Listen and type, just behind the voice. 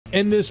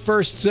In this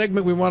first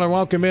segment, we want to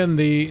welcome in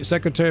the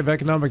Secretary of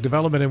Economic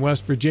Development in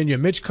West Virginia,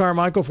 Mitch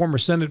Carmichael, former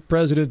Senate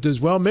President as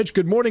well. Mitch,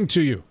 good morning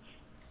to you.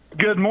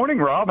 Good morning,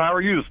 Rob. How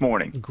are you this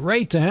morning?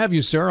 Great to have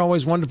you, sir.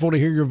 Always wonderful to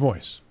hear your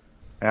voice.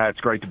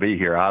 It's great to be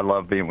here. I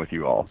love being with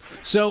you all.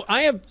 So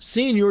I have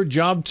seen your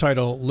job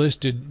title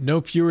listed no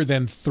fewer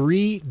than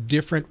 3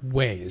 different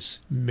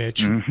ways,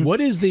 Mitch. Mm-hmm. What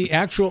is the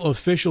actual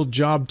official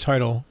job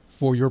title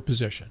for your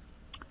position?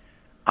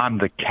 I'm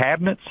the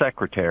Cabinet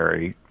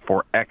Secretary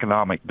for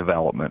Economic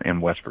Development in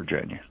West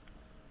Virginia.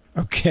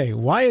 Okay.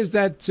 Why is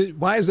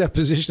that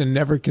position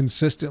never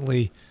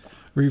consistently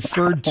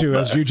referred to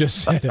as you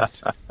just said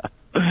it?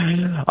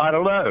 I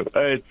don't know.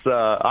 It's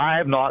I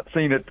have not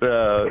seen it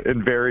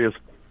in various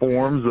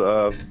forms,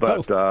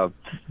 but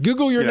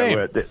Google your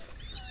name.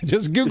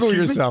 Just Google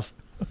yourself.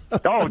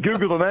 Oh,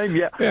 Google the name?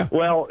 Yeah.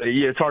 Well,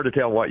 it's hard to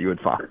tell what you would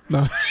find.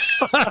 No.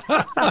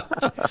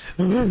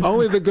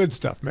 Only the good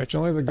stuff, Mitch.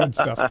 Only the good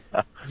stuff.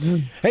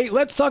 Hey,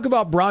 let's talk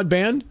about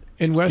broadband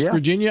in West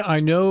Virginia.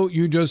 I know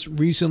you just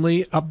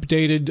recently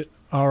updated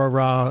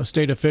our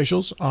state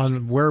officials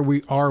on where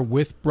we are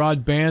with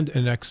broadband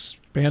and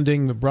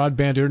expanding the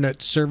broadband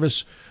internet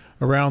service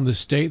around the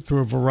state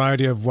through a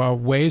variety of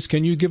ways.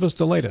 Can you give us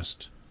the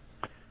latest?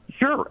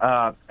 Sure.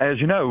 As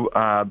you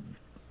know,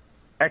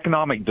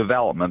 Economic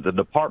Development, the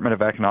Department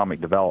of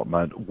Economic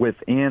Development,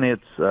 within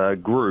its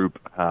group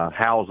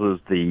houses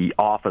the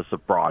Office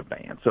of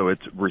Broadband. So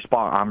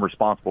I'm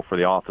responsible for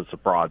the Office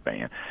of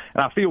Broadband.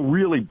 And I feel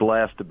really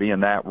blessed to be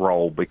in that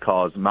role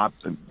because a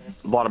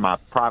lot of my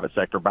private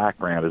sector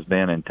background has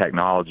been in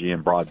technology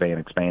and broadband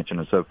expansion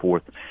and so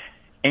forth.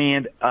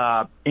 And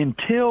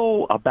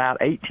until about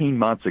 18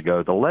 months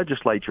ago, the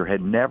legislature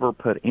had never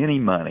put any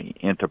money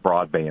into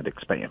broadband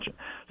expansion.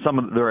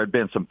 There had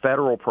been some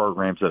federal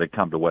programs that had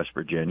come to West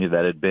Virginia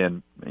that had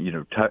been,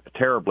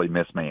 terribly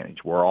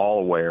mismanaged. We're all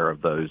aware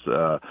of those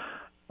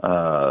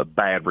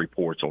bad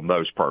reports on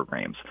those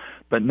programs.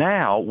 But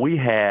now we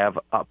have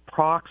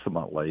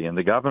approximately, and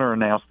the governor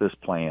announced this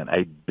plan,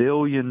 $1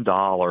 billion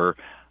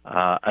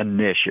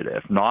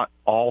initiative. Not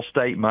all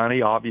state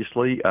money,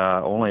 obviously,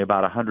 only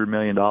about $100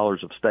 million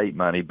of state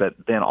money, but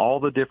then all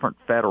the different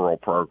federal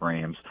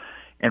programs.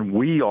 And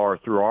we are,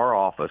 through our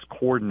office,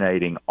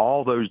 coordinating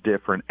all those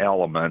different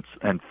elements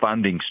and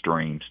funding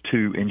streams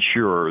to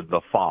ensure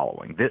the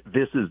following.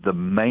 This is the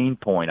main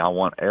point I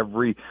want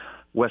every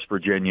West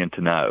Virginian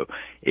to know,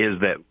 is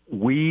that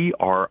we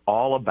are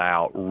all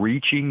about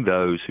reaching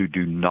those who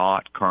do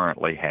not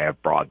currently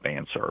have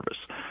broadband service.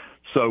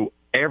 So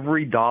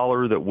every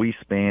dollar that we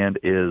spend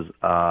is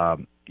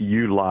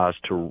utilized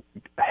to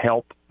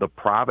help the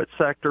private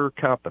sector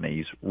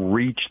companies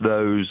reach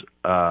those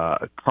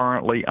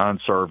currently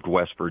unserved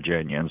West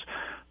Virginians,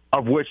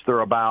 of which there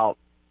are about,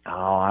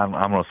 I'm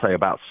going to say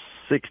about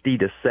 60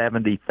 to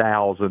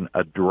 70,000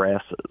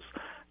 addresses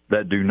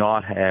that do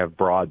not have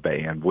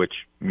broadband, which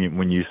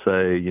when you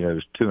say,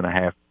 there's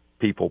 2.5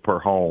 people per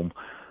home,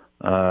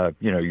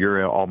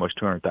 you're almost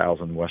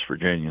 200,000 West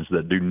Virginians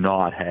that do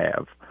not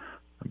have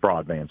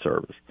broadband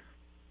service.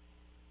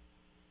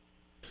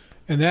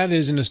 And that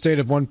is in a state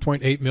of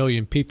 1.8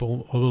 million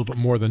people, a little bit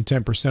more than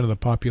 10% of the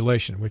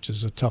population, which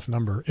is a tough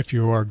number if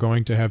you are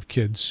going to have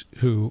kids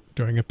who,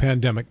 during a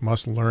pandemic,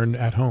 must learn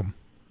at home.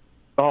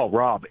 Oh,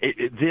 Rob,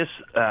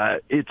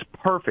 it's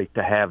perfect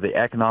to have the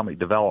economic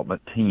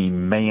development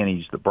team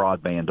manage the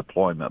broadband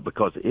deployment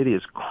because it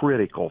is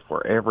critical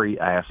for every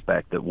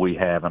aspect that we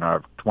have in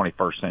our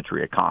 21st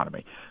century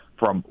economy,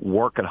 from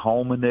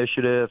work-at-home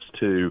initiatives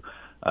to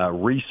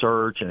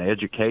research and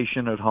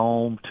education at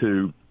home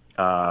to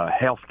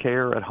health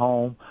care at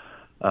home,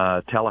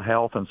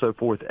 telehealth and so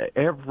forth.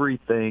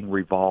 Everything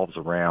revolves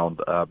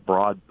around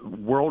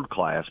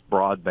world-class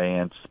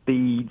broadband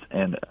speeds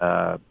and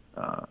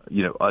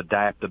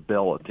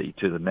adaptability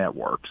to the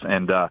networks.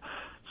 And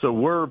so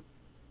we're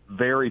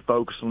very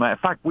focused on that. In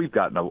fact, we've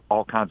gotten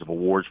all kinds of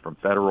awards from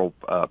federal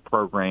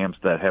programs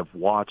that have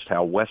watched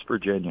how West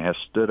Virginia has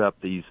stood up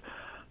these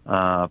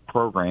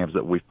programs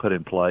that we've put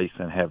in place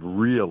and have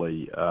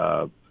really,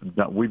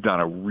 we've done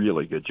a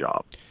really good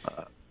job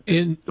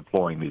in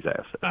deploying these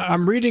assets.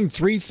 I'm reading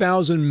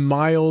 3,000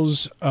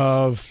 miles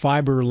of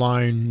fiber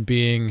line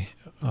being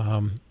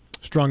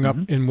strung up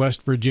in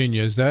West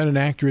Virginia. Is that an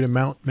accurate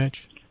amount,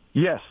 Mitch?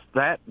 Yes,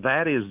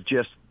 that is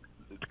just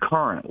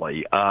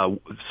currently,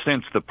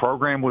 since the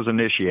program was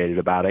initiated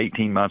about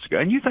 18 months ago.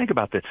 And you think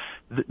about this,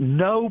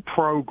 no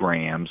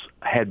programs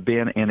had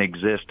been in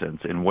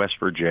existence in West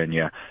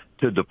Virginia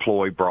to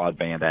deploy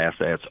broadband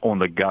assets from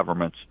the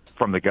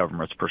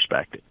government's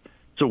perspective.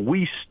 So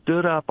we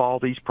stood up all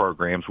these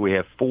programs. We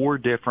have 4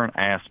 different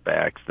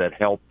aspects that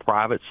help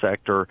private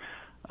sector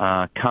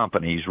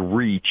companies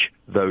reach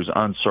those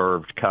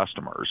unserved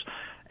customers.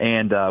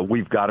 And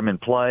we've got them in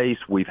place.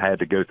 We've had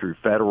to go through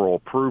federal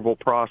approval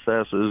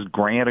processes,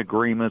 grant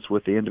agreements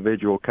with the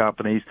individual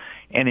companies.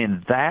 And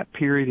in that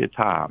period of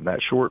time,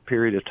 that short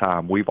period of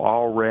time, we've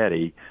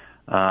already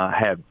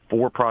had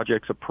 4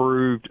 projects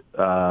approved,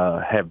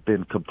 have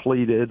been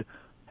completed,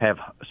 have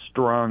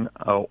strung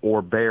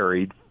or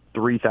buried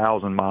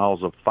 3,000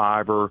 miles of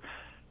fiber,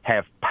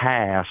 have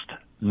passed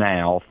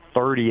now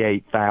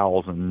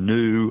 38,000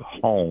 new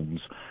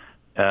homes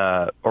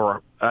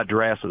or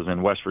addresses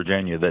in West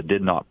Virginia that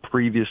did not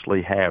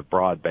previously have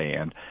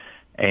broadband.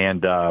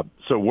 And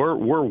so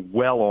we're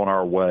well on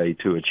our way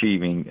to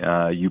achieving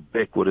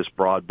ubiquitous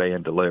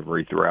broadband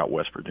delivery throughout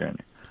West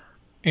Virginia.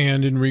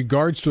 And in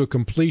regards to a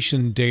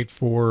completion date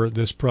for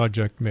this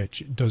project,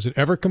 Mitch, does it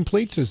ever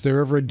complete? Is there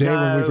ever a day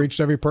when we've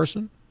reached every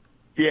person?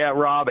 Yeah,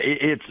 Rob,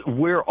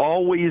 we're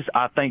always,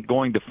 I think,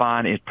 going to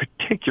find it,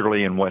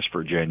 particularly in West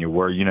Virginia,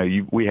 where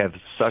we have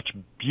such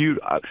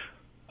beautiful.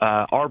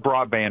 Our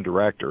broadband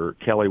director,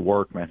 Kelly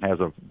Workman,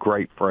 has a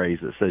great phrase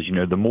that says,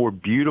 the more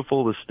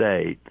beautiful the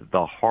state,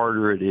 the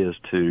harder it is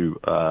to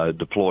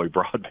deploy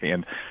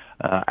broadband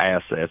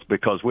assets,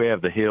 because we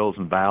have the hills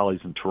and valleys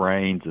and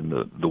terrains and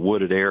the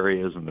wooded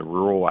areas and the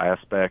rural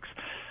aspects.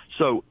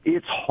 So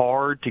it's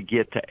hard to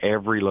get to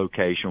every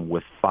location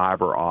with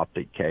fiber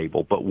optic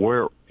cable, but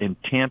we're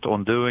intent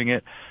on doing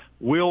it.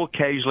 We'll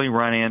occasionally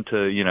run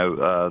into,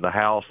 the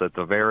house at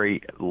the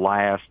very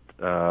last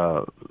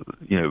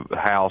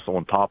house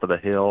on top of the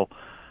hill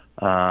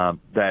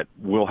that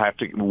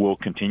we'll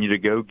continue to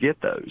go get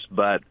those.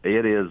 But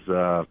it is,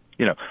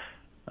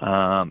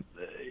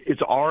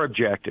 it's our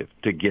objective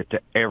to get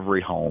to every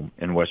home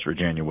in West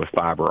Virginia with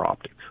fiber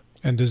optics.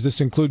 And does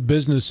this include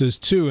businesses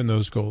too in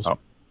those goals? Oh,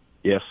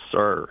 yes,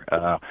 sir.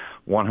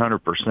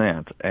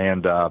 100%.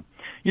 And,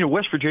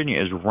 West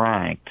Virginia is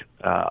ranked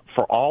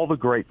for all the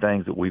great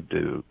things that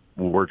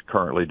we're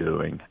currently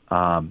doing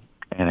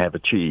and have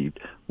achieved.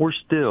 We're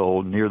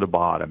still near the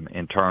bottom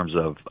in terms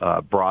of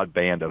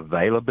broadband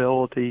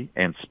availability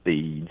and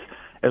speeds,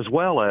 as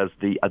well as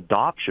the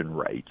adoption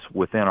rates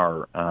within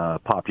our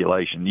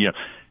population.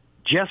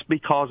 Just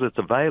because it's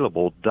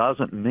available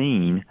doesn't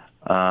mean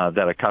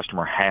that a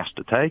customer has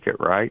to take it,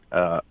 right?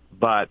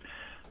 But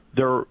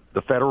the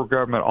federal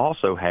government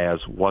also has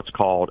what's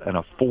called an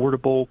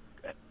affordable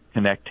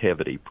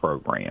connectivity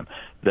program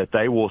that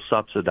they will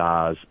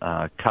subsidize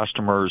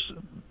customers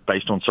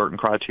based on certain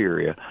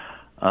criteria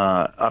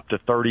up to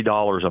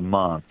 $30 a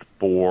month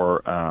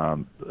for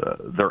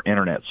their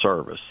internet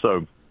service.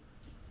 So,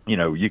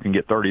 you can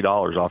get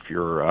 $30 off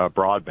your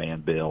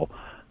broadband bill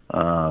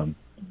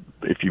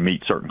if you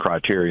meet certain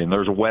criteria. And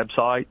there's a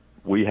website.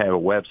 We have a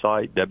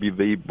website,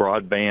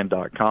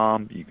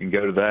 wvbroadband.com. You can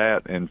go to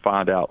that and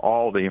find out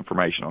all the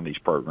information on these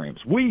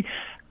programs. We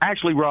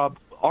actually, Rob,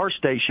 our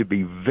state should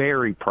be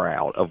very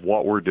proud of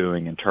what we're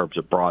doing in terms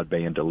of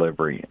broadband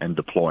delivery and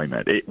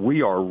deployment.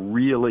 We are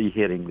really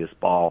hitting this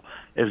ball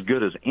as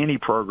good as any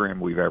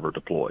program we've ever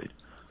deployed.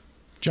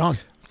 John.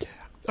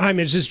 Hi,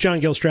 Mitch. This is John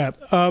Gilstrap.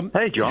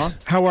 Hey, John.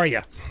 How are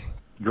you?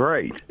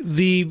 Great.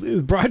 The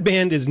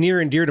broadband is near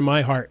and dear to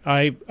my heart.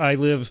 I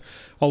live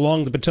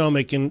along the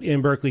Potomac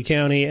in Berkeley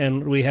County,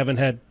 and we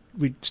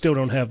still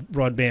don't have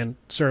broadband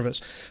service.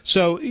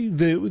 So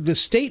the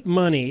state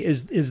money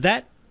is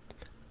that.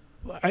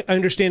 I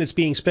understand it's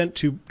being spent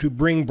to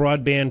bring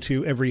broadband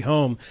to every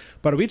home,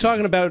 but are we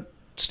talking about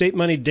state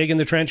money digging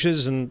the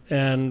trenches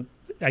and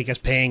I guess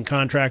paying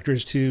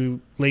contractors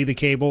to lay the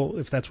cable,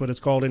 if that's what it's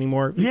called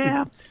anymore?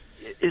 Yeah.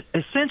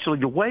 Essentially,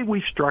 the way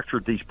we've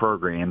structured these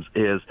programs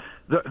is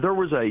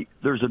there's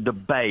a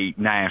debate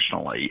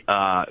nationally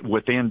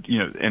within,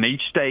 and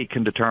each state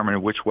can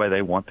determine which way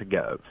they want to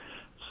go.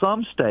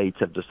 Some states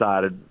have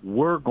decided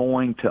we're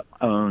going to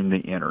own the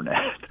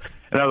internet.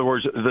 In other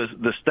words,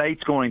 the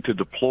state's going to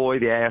deploy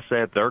the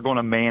asset. They're going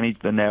to manage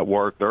the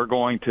network. They're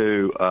going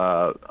to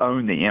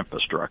own the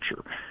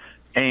infrastructure.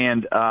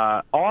 And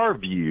our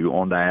view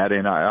on that,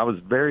 and I was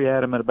very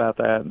adamant about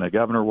that, and the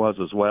governor was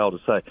as well, to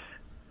say,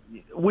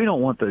 we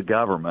don't want the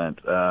government,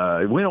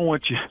 we don't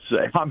want you to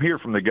say, I'm here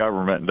from the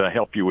government to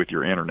help you with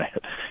your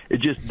internet. It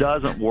just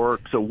doesn't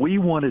work. So we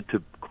wanted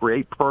to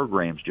create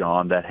programs,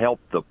 John, that help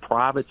the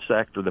private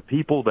sector, the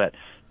people that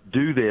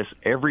do this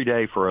every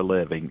day for a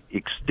living,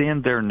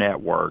 extend their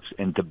networks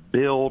and to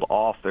build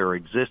off their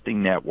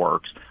existing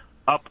networks,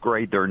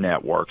 upgrade their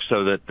networks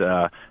so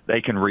that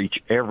they can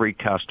reach every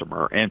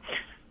customer. And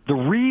the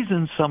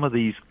reason some of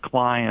these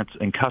clients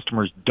and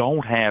customers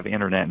don't have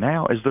internet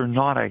now is they're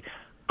not a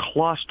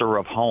cluster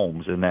of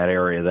homes in that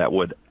area that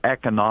would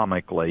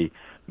economically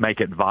make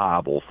it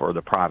viable for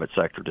the private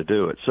sector to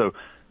do it. So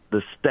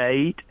the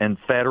state and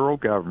federal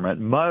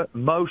government,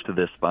 most of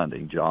this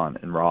funding, John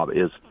and Rob,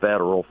 is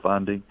federal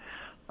funding.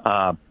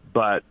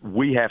 But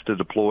we have to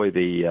deploy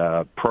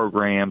the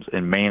programs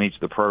and manage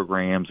the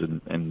programs,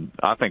 and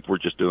I think we're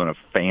just doing a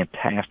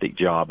fantastic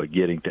job of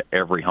getting to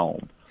every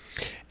home.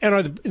 And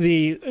are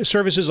the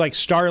services like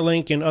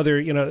Starlink and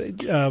other,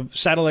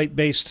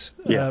 satellite-based,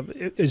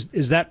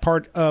 is that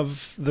part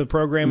of the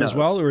program as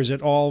well, or is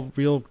it all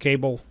real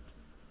cable?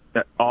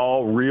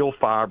 All real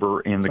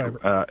fiber in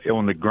the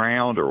on the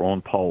ground or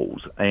on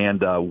poles,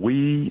 and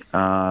we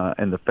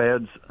and the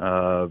feds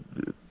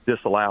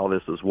disallow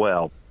this as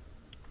well.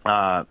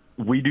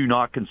 We do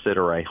not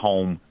consider a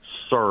home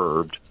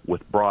served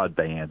with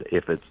broadband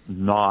if it's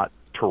not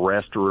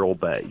terrestrial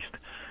based.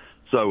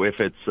 So if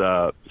it's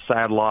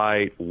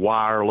satellite,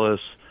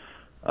 wireless,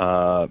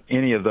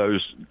 any of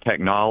those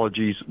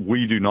technologies,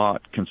 we do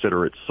not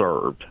consider it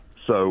served.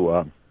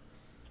 So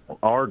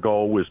our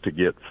goal was to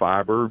get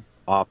fiber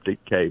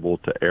optic cable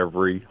to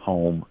every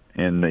home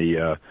in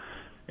the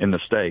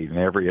state and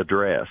every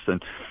address.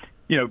 And,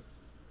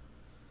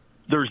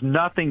 there's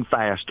nothing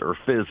faster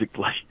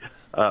physically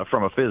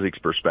from a physics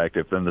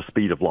perspective than the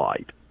speed of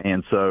light.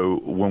 And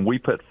so when we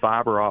put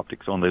fiber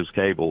optics on those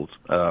cables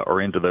or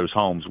into those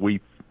homes,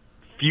 we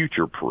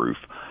future-proof,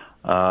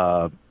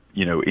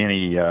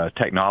 any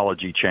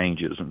technology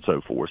changes and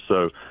so forth.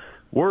 So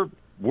we're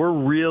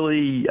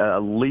really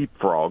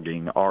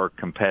leapfrogging our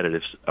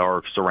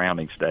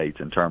surrounding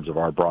states in terms of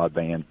our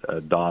broadband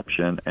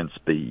adoption and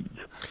speeds.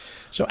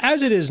 So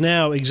as it is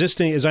now,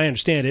 as I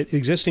understand it,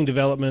 existing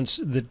developments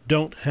that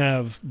don't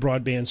have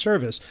broadband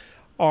service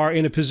are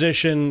in a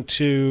position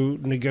to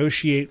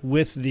negotiate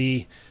with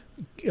the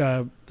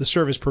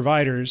service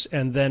providers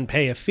and then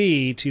pay a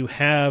fee to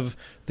have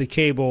the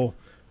cable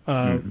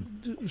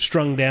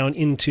strung down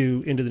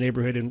into the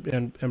neighborhood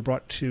and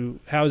brought to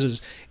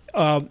houses.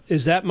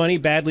 Is that money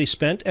badly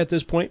spent at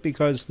this point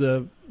because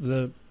the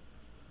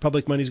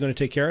public money is going to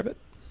take care of it?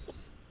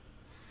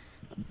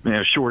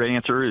 Short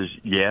answer is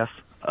yes.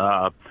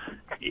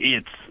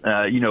 It's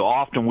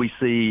often we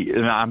see,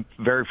 and I'm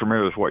very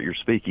familiar with what you're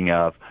speaking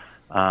of.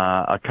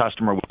 A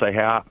customer will say,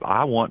 "Hey,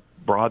 I want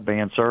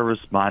broadband service.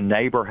 My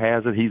neighbor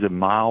has it. He's a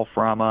mile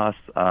from us."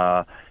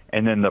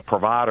 And then the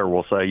provider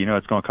will say,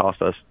 it's going to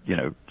cost us,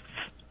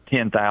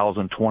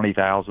 $10,000,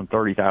 $20,000,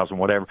 $30,000,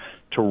 whatever,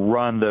 to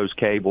run those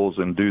cables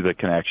and do the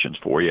connections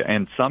for you.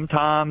 And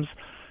sometimes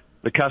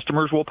the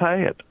customers will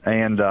pay it.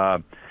 And,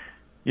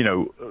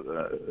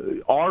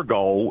 our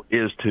goal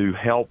is to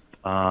help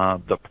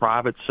the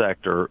private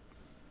sector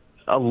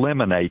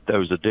eliminate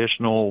those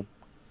additional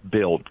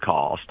build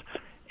costs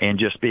and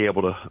just be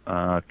able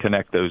to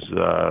connect those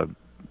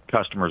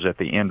customers at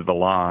the end of the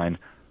line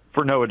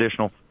for no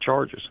additional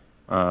charges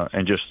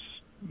and just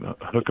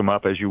hook them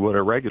up as you would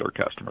a regular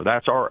customer.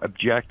 That's our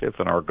objective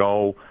and our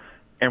goal,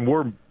 and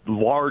we're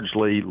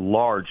largely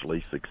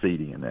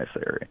succeeding in this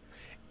area.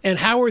 And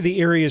how are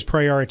the areas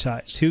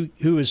prioritized?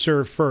 Who is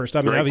served first?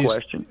 I mean, great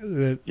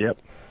question. Yep.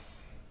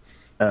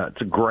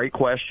 It's a great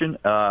question,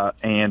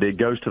 and it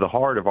goes to the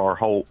heart of our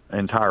whole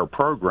entire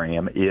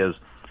program is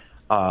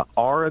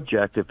our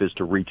objective is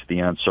to reach the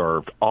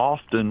unserved.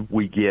 Often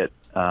we get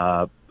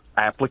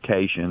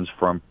applications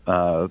from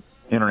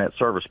Internet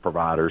service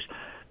providers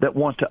that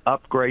want to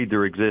upgrade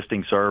their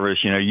existing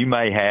service. You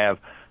may have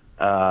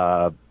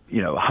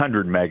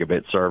 100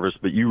 megabit service,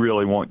 but you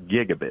really want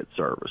gigabit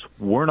service.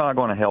 We're not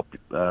going to help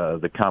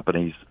the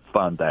companies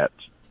fund that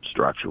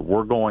structure.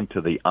 We're going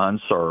to the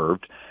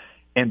unserved.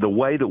 And the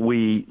way that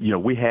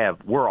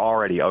we're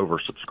already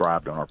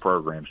oversubscribed on our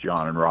programs,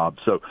 John and Rob.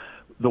 So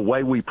the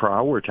way we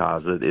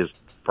prioritize it is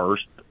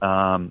first,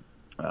 the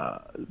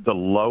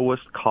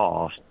lowest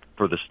cost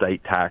for the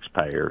state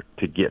taxpayer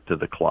to get to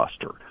the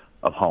cluster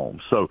of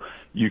homes. So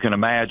you can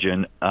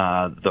imagine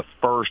the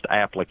first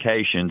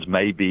applications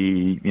may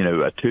be,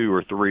 a $2,000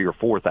 or $3,000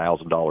 or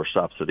 $4,000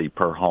 subsidy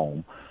per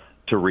home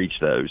to reach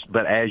those.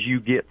 But as you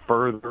get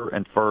further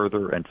and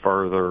further and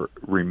further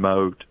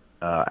remote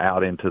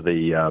out into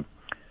the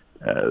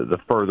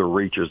further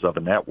reaches of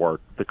a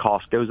network, the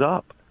cost goes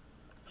up.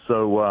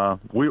 So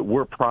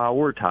we're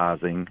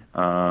prioritizing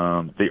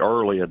the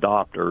early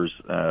adopters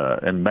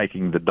and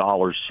making the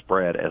dollars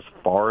spread as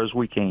far as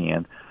we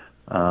can,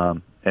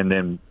 and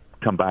then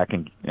come back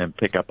and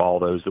pick up all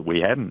those that we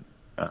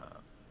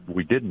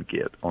didn't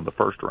get on the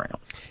first round.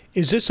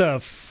 Is this a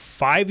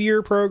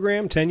 5-year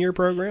program, 10-year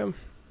program?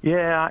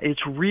 Yeah,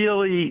 it's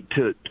really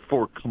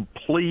for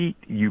complete,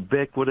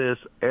 ubiquitous,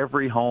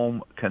 every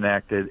home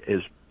connected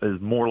is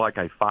more like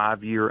a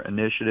 5-year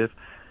initiative.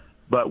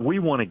 But we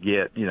want to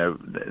get,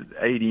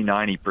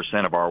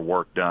 80-90% of our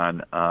work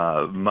done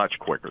much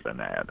quicker than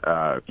that.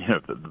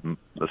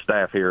 The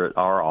staff here at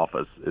our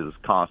office is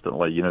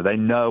constantly, they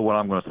know what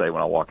I'm going to say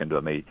when I walk into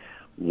a meeting.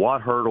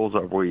 What hurdles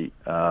have we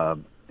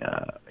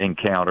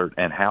encountered,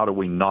 and how do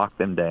we knock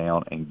them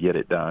down and get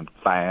it done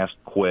fast,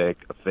 quick,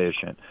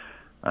 efficient?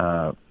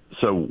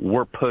 So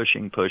we're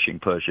pushing.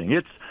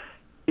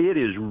 It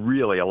is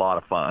really a lot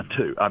of fun,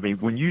 too. I mean,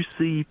 when you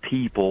see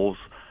people's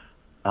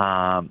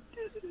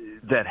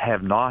that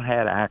have not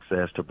had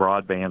access to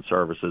broadband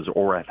services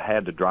or have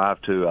had to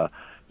drive to a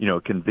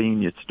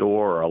convenience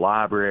store or a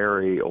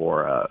library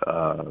or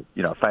a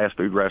fast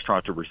food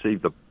restaurant to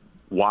receive the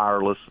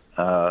wireless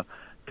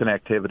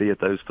connectivity at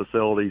those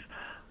facilities,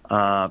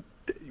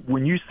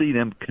 when you see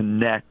them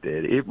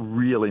connected, it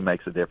really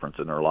makes a difference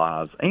in their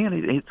lives, and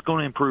it's going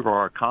to improve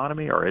our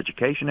economy, our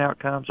education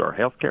outcomes, our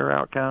healthcare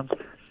outcomes.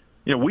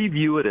 We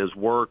view it as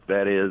work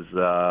that is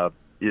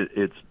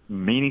it's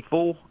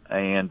meaningful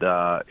and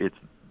it's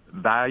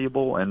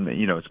valuable, and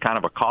it's kind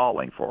of a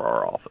calling for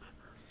our office.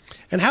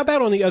 And how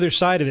about on the other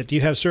side of it? Do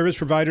you have service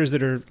providers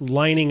that are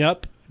lining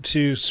up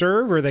to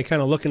serve, or are they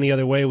kind of looking the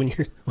other way when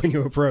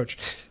you approach?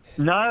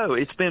 No,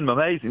 it's been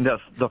amazing.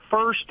 The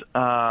first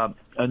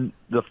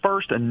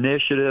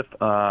initiative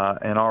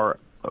in our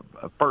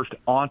first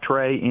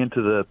entree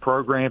into the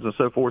programs and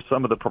so forth,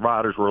 some of the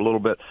providers were a little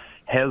bit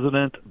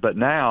hesitant, but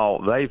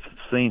now they've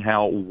seen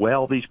how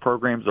well these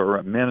programs are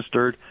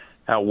administered,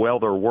 how well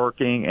they're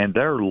working, and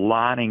they're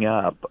lining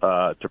up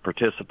to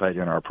participate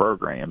in our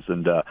programs.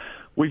 And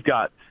we've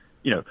got,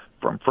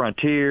 from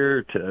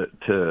Frontier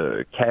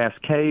to Cass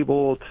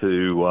Cable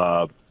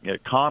to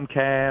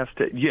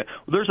Comcast.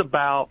 There's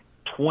about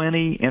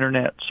 20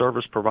 internet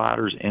service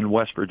providers in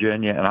West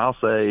Virginia, and I'll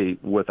say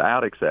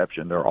without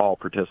exception, they're all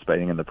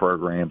participating in the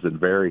programs,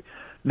 and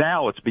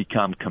now it's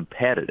become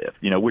competitive,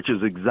 which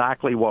is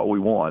exactly what we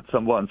want.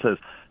 Someone says,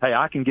 hey,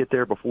 I can get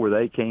there before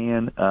they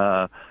can.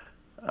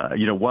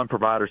 One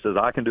provider says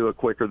I can do it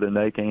quicker than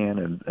they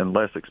can and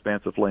less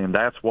expensively, and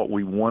that's what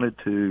we wanted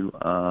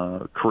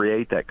to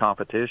create, that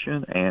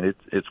competition, and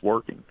it's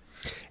working.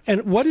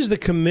 And what is the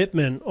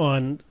commitment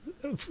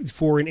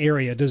for an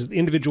area? Does the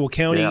individual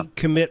county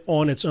commit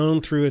on its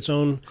own through its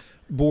own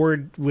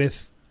board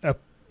with a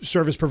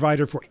service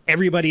provider for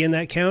everybody in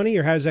that county,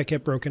 or how does that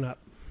get broken up?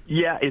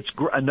 Yeah, it's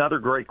another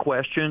great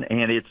question,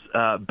 and it's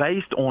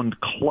based on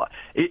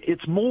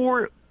it's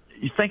more.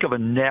 You think of a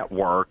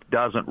network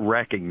doesn't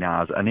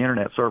recognize, an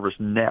internet service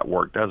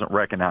network doesn't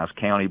recognize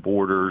county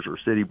borders or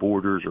city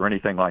borders or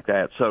anything like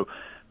that. So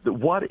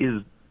what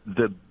is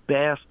the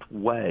best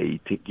way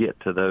to get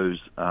to those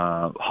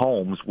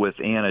homes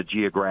within a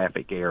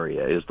geographic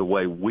area is the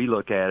way we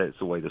look at it. It's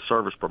the way the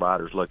service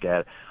providers look at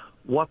it.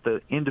 What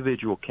the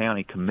individual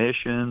county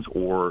commissions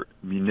or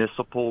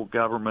municipal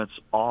governments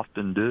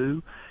often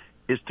do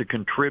is to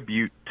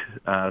contribute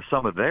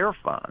some of their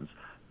funds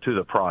to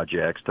the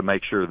projects to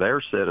make sure their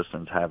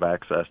citizens have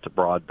access to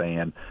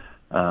broadband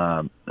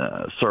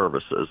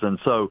services. And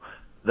so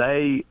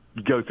they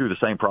go through the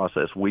same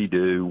process we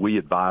do. We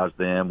advise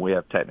them. We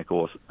have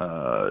technical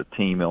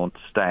team on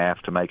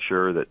staff to make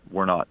sure that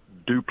we're not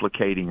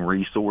duplicating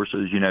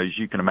resources. As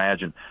you can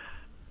imagine,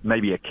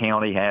 maybe a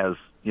county has,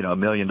 $1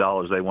 million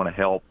they want to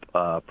help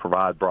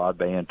provide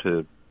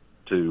broadband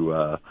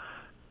to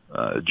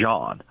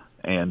John.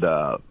 And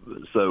but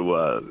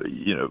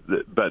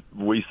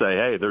we say,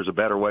 hey, there's a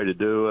better way to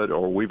do it,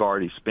 or we've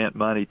already spent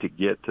money to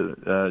get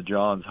to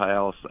John's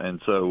house.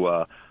 And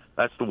so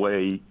that's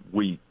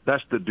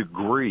that's the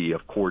degree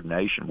of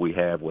coordination we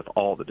have with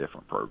all the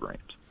different programs.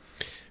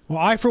 Well,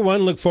 I, for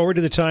one, look forward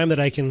to the time that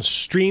I can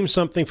stream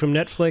something from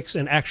Netflix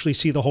and actually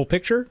see the whole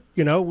picture,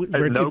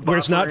 where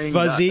it's not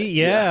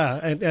fuzzy.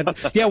 And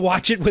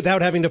watch it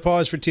without having to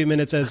pause for 2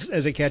 minutes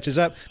as it catches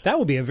up. That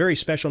will be a very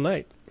special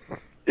night.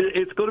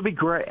 It's going to be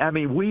great. I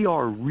mean, we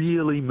are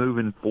really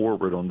moving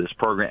forward on this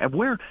program.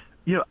 And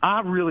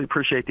I really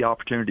appreciate the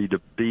opportunity to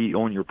be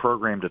on your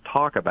program to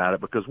talk about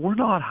it, because we're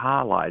not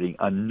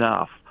highlighting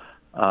enough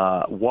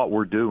what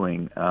we're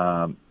doing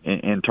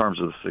in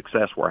terms of the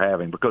success we're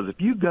having. Because if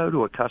you go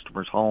to a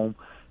customer's home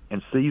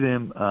and see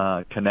them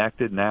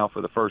connected now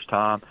for the first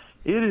time,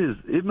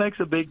 it makes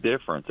a big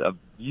difference, a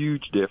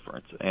huge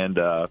difference. And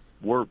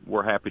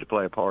we're happy to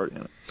play a part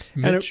in it.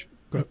 Mitch?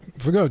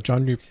 Go,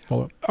 John, you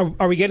follow up.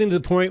 Are we getting to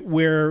the point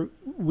where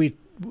we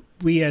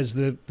as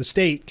the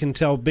state can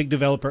tell big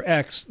developer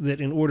X that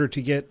in order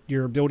to get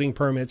your building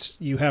permits,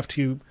 you have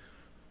to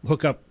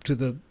hook up to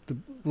the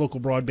local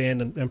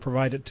broadband and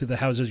provide it to the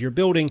houses you're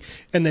building,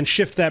 and then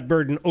shift that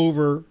burden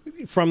over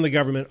from the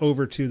government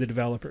over to the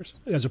developers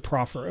as a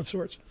proffer of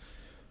sorts?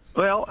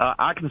 Well,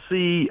 I can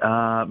see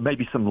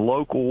maybe some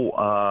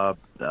local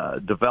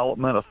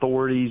development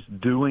authorities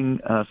doing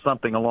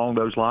something along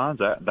those lines.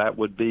 That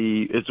would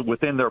be, it's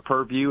within their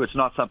purview. It's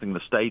not something the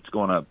state's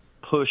going to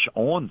push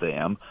on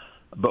them,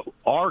 but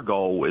our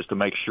goal is to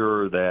make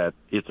sure that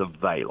it's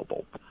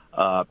available.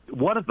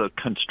 One of the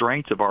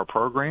constraints of our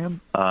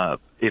program,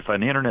 if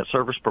an internet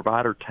service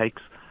provider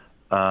takes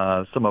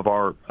some of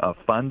our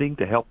funding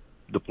to help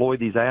deploy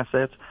these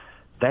assets,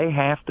 they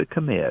have to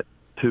commit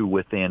to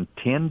within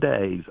 10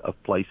 days of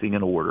placing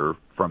an order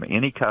from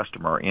any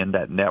customer in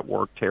that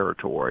network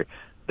territory,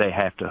 they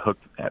have to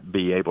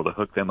be able to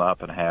hook them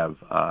up and have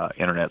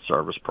internet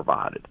service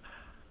provided.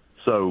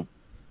 So,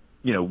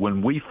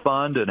 when we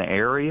fund an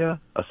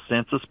area, a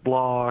census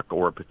block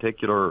or a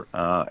particular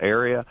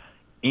area,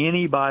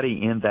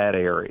 anybody in that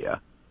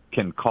area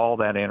can call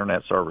that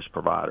internet service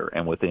provider,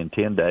 and within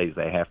 10 days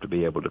they have to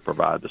be able to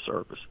provide the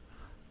service.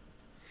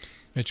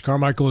 Mitch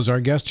Carmichael is our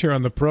guest here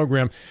on the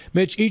program.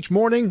 Mitch, each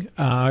morning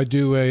I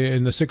do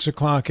in the 6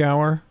 o'clock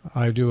hour,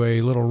 I do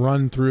a little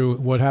run through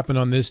what happened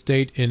on this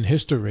date in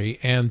history.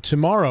 And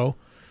tomorrow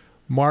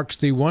marks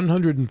the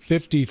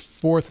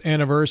 154th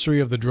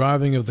anniversary of the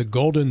driving of the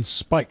Golden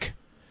Spike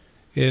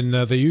in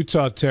the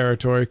Utah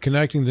Territory,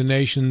 connecting the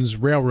nation's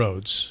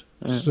railroads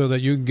so that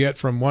you can get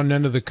from one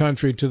end of the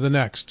country to the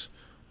next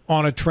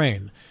on a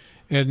train.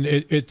 And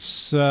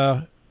it's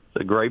a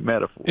great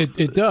metaphor.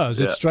 It does.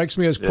 Yeah. It strikes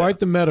me as quite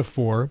the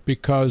metaphor,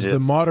 because the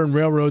modern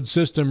railroad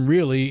system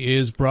really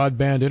is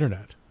broadband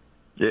internet.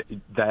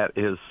 That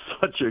is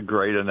such a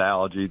great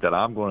analogy that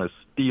I'm going to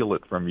steal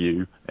it from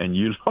you and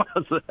use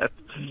that.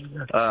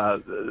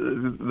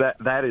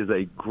 That is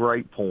a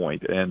great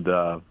point. And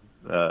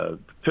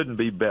couldn't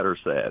be better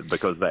said,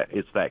 because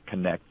it's that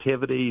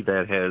connectivity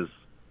that has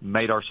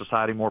made our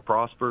society more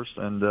prosperous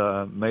and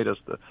made us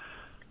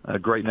a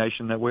great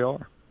nation that we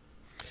are.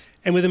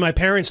 And within my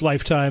parents'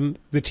 lifetime,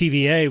 the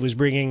TVA was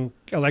bringing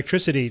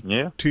electricity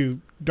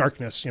to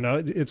darkness.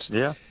 It's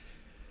the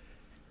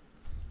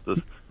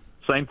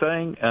same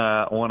thing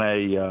on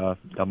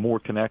a more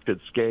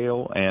connected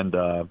scale, and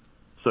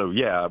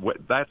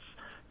that's.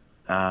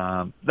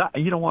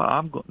 You know what?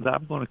 I'm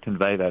going to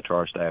convey that to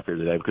our staff here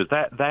today, because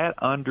that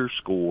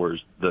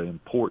underscores the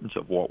importance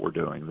of what we're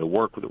doing, the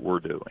work that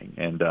we're doing,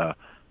 and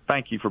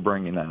thank you for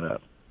bringing that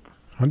up.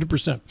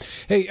 100%.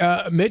 Hey,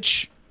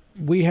 Mitch,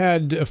 we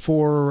had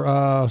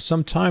for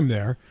some time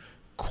there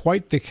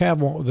quite the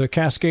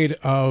cascade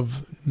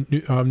of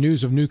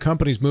news of new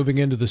companies moving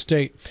into the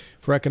state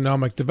for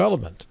economic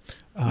development.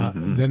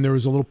 Then there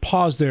was a little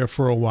pause there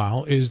for a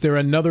while. Is there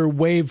another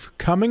wave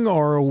coming,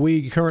 or are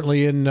we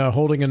currently in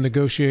holding and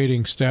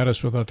negotiating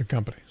status with other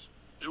companies?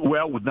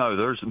 Well, no,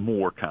 there's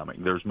more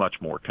coming. There's much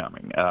more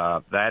coming.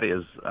 That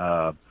is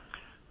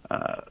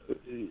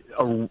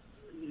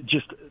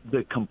just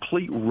the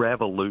complete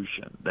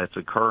revolution that's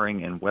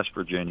occurring in West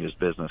Virginia's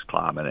business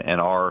climate, and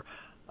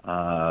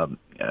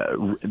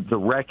the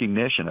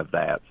recognition of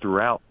that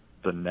throughout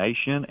the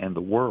nation and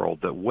the world,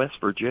 that West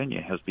Virginia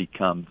has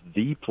become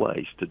the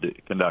place to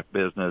conduct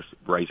business,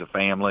 raise a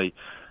family,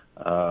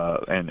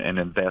 and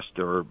invest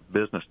their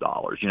business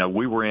dollars.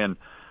 We were in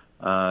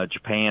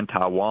Japan,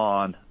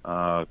 Taiwan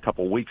a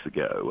couple of weeks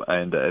ago,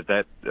 and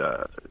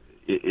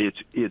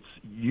it's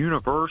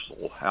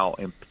universal how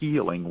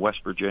appealing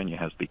West Virginia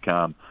has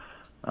become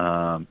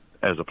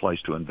as a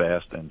place to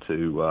invest and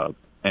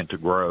to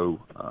grow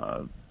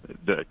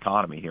the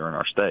economy here in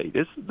our state.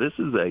 This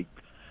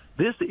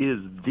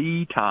is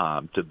the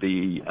time to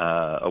be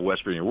a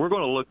West Virginia. We're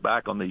going to look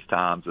back on these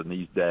times and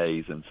these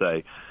days and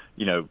say,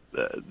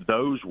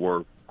 those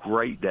were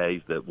great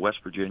days, that West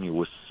Virginia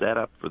was set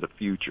up for the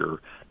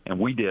future, and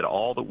we did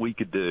all that we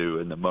could do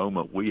in the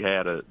moment we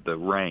had the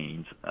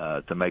reins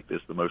to make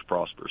this the most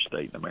prosperous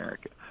state in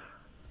America.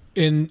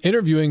 In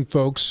interviewing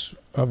folks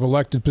of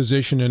elected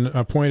position and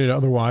appointed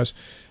otherwise,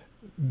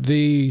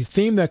 the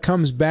theme that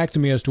comes back to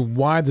me as to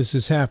why this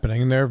is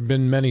happening, and there have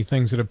been many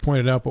things that have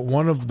pointed out, but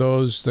one of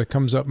those that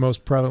comes up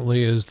most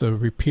prevalently is the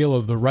repeal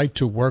of the right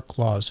to work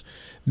laws.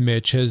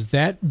 Mitch, has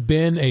that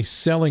been a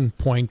selling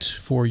point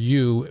for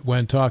you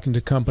when talking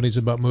to companies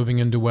about moving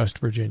into West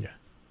Virginia?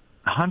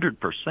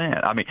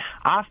 100%. I mean,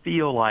 I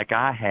feel like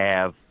I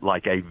have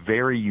a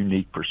very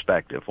unique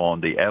perspective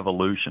on the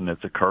evolution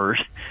that's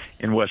occurred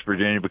in West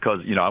Virginia, because,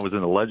 I was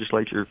in the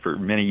legislature for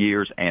many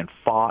years and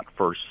fought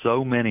for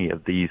so many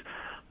of these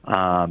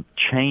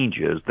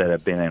changes that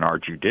have been in our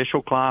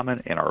judicial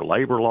climate, in our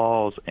labor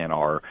laws, in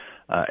our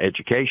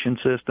education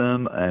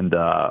system, and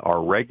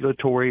our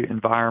regulatory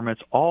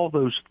environments. All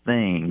those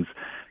things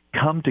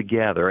come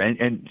together,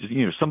 and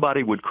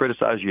somebody would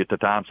criticize you at the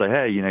time, say,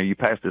 hey, you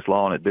passed this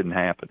law and it didn't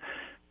happen.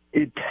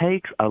 It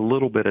takes a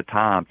little bit of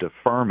time to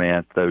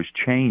ferment those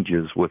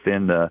changes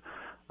within the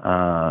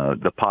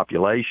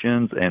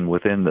populations and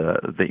within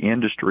the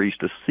industries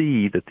to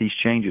see that these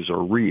changes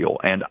are real.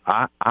 And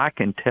I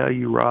can tell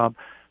you, Rob,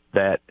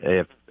 that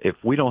if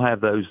we don't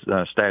have those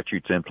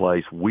statutes in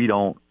place, we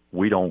don't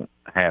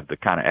have the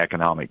kind of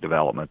economic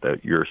development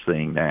that you're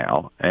seeing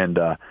now. And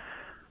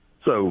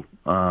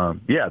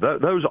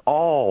those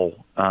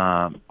all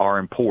are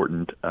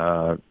important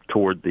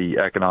toward the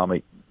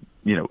economic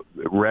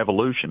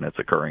revolution that's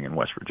occurring in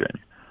West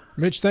Virginia.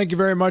 Mitch, thank you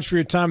very much for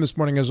your time this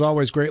morning. As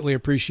always, greatly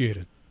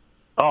appreciated.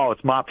 Oh,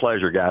 it's my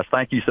pleasure, guys.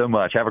 Thank you so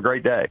much. Have a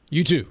great day.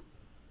 You too.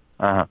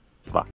 Bye.